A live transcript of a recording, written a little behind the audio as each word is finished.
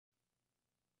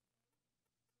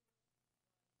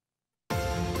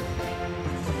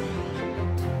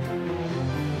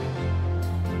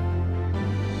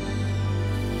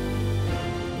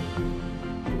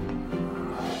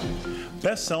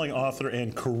Best-selling author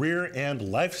and career and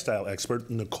lifestyle expert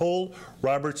Nicole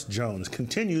Roberts-Jones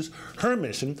continues her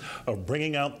mission of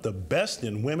bringing out the best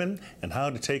in women and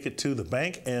how to take it to the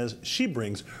bank as she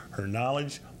brings her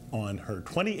knowledge on her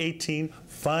 2018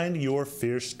 Find Your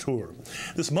Fierce Tour.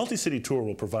 This multi-city tour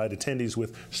will provide attendees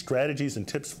with strategies and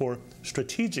tips for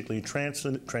strategically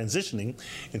transitioning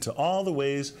into all the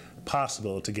ways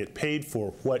possible to get paid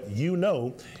for what you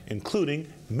know, including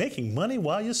making money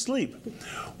while you sleep.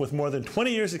 With more than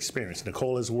 20 years experience,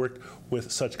 Nicole has worked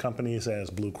with such companies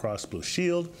as Blue Cross Blue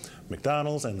Shield,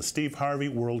 McDonald's, and the Steve Harvey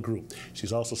World Group.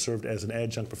 She's also served as an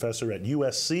adjunct professor at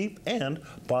USC and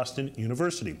Boston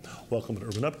University. Welcome to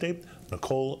Urban Update,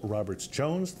 Nicole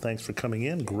Roberts-Jones. Thanks for coming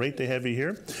in. Great to have you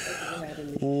here.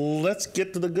 Let's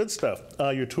get to the good stuff.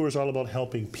 Your tour is all about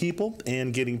helping people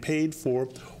and getting paid for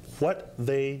what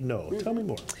they know. Tell me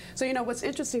more. So, you know, what's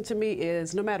interesting to me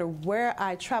is no matter where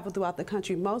I travel throughout the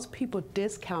country, most people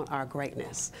discount our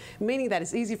greatness, meaning that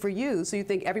it's easy for you, so you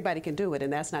think everybody can do it,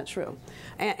 and that's not true.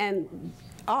 And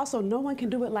also, no one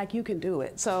can do it like you can do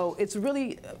it. So it's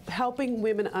really helping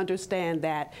women understand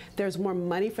that there's more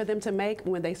money for them to make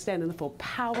when they stand in the full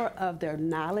power of their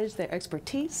knowledge, their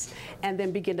expertise, and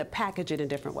then begin to package it in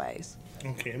different ways.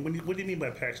 Okay, and what do you mean by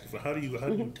package? How do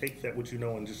you take that, what you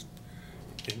know, and just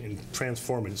and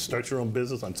transform it, start your own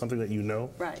business on something that you know?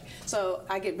 Right. So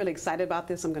I get really excited about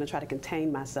this. I'm going to try to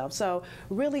contain myself. So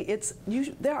really,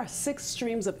 there are 6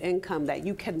 streams of income that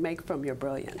you can make from your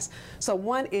brilliance. So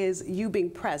one is you being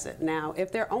present. Now,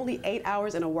 if there are only 8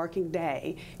 hours in a working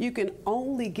day, you can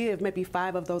only give maybe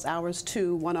 5 of those hours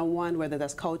to one-on-one, whether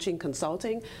that's coaching,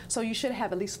 consulting. So you should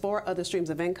have at least 4 other streams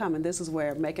of income, and this is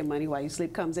where making money while you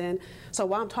sleep comes in. So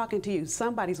while I'm talking to you,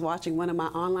 somebody's watching one of my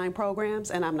online programs,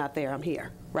 and I'm not there, I'm here.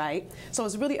 Right? So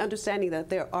it's really understanding that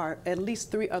there are at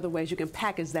least 3 other ways you can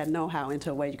package that know-how into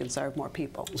a way you can serve more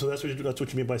people. So that's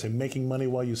what you mean by saying making money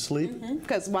while you sleep?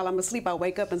 Because while I'm asleep, I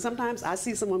wake up and sometimes I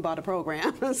see someone bought a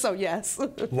program. So yes.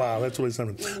 Wow, that's really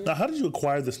something. Now, how did you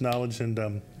acquire this knowledge,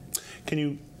 and can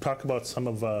you talk about some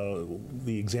of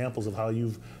the examples of how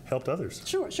you've helped others?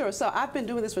 Sure. So I've been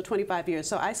doing this for 25 years.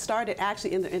 So I started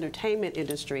actually in the entertainment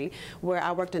industry, where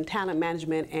I worked in talent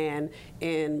management and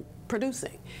in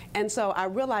producing. And so I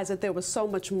realized that there was so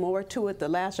much more to it. The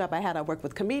last job I had, I worked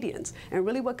with comedians. And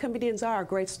really what comedians are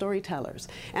great storytellers.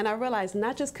 And I realized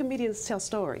not just comedians tell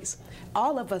stories.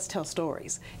 All of us tell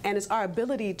stories. And it's our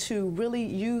ability to really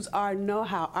use our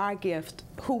know-how, our gift,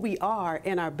 who we are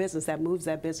in our business that moves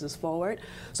that business forward.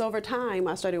 So over time,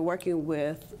 I started working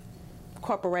with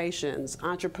corporations,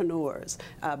 entrepreneurs,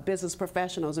 business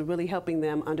professionals, and really helping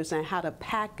them understand how to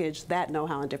package that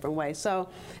know-how in different ways. So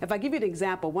if I give you an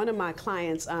example, one of my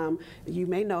clients, you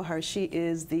may know her, she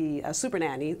is the super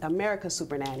nanny, America's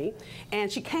super nanny,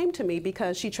 and she came to me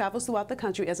because she travels throughout the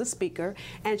country as a speaker,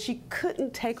 and she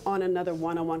couldn't take on another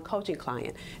one-on-one coaching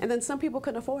client. And then some people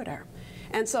couldn't afford her.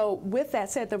 And so with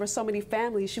that said, there were so many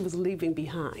families she was leaving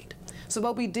behind. So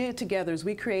what we did together is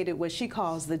we created what she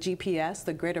calls the GPS,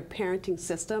 the Greater Parenting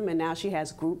System, and now she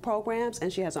has group programs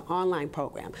and she has an online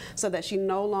program so that she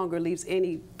no longer leaves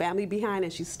any family behind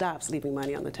and she stops leaving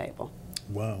money on the table.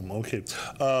 Wow, okay.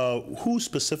 Who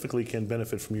specifically can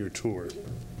benefit from your tour?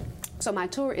 So my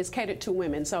tour is catered to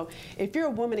women. So if you're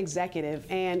a woman executive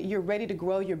and you're ready to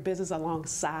grow your business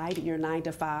alongside your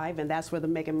 9-to-5, and that's where the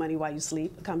making money while you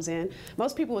sleep comes in.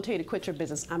 Most people will tell you to quit your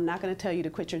business. I'm not going to tell you to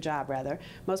quit your job, rather.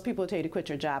 Most people will tell you to quit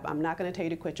your job. I'm not going to tell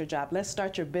you to quit your job. Let's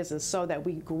start your business so that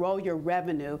we grow your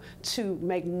revenue to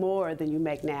make more than you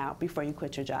make now before you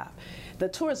quit your job. The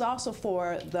tour is also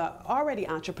for the already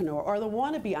entrepreneur or the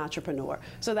wannabe entrepreneur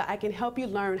so that I can help you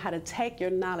learn how to take your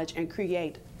knowledge and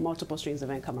create multiple streams of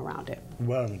income around it.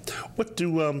 Wow. What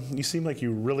do, you seem like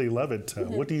you really love it.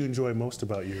 What do you enjoy most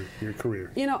about your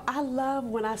career? You know, I love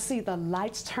when I see the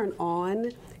lights turn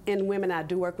on in women. I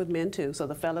do work with men too, so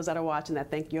the fellas that are watching that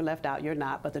think you're left out, you're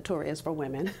not, but the tour is for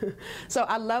women. So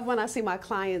I love when I see my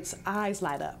clients' eyes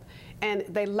light up. And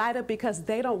they light up because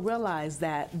they don't realize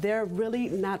that they're really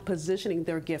not positioning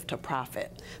their gift to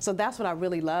profit. So that's what I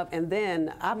really love. And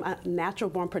then I'm a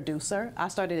natural born producer. I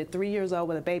started at 3 years old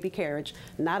with a baby carriage,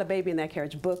 not a baby in that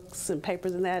carriage, books and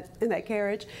papers in that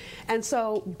carriage. And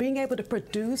so being able to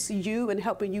produce you and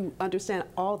helping you understand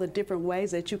all the different ways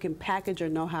that you can package your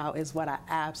know-how is what I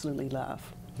absolutely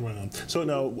love. Wow. So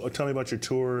now, tell me about your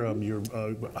tour.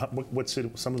 What city,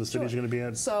 some of the cities you're going to be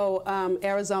at? So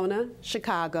Arizona,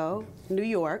 Chicago, New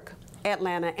York,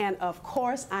 Atlanta, and of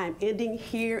course I'm ending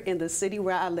here in the city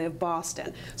where I live,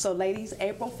 Boston. So ladies,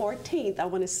 April 14th, I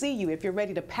want to see you. If you're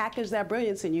ready to package that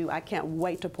brilliance in you, I can't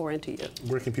wait to pour into you.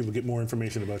 Where can people get more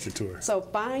information about your tour? So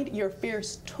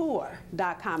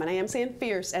findyourfiercetour.com, and I am saying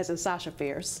fierce as in Sasha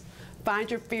Fierce.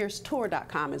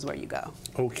 findyourfiercetour.com is where you go.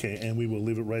 Okay, and we will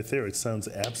leave it right there. It sounds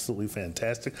absolutely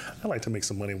fantastic. I like to make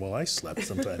some money while I slept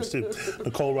sometimes, too.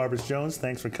 Nicole Roberts-Jones,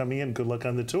 thanks for coming in. Good luck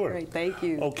on the tour. Great, thank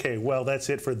you. Okay, well, that's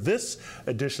it for this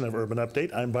edition of Urban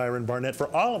Update. I'm Byron Barnett.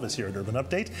 For all of us here at Urban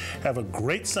Update, have a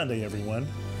great Sunday, everyone.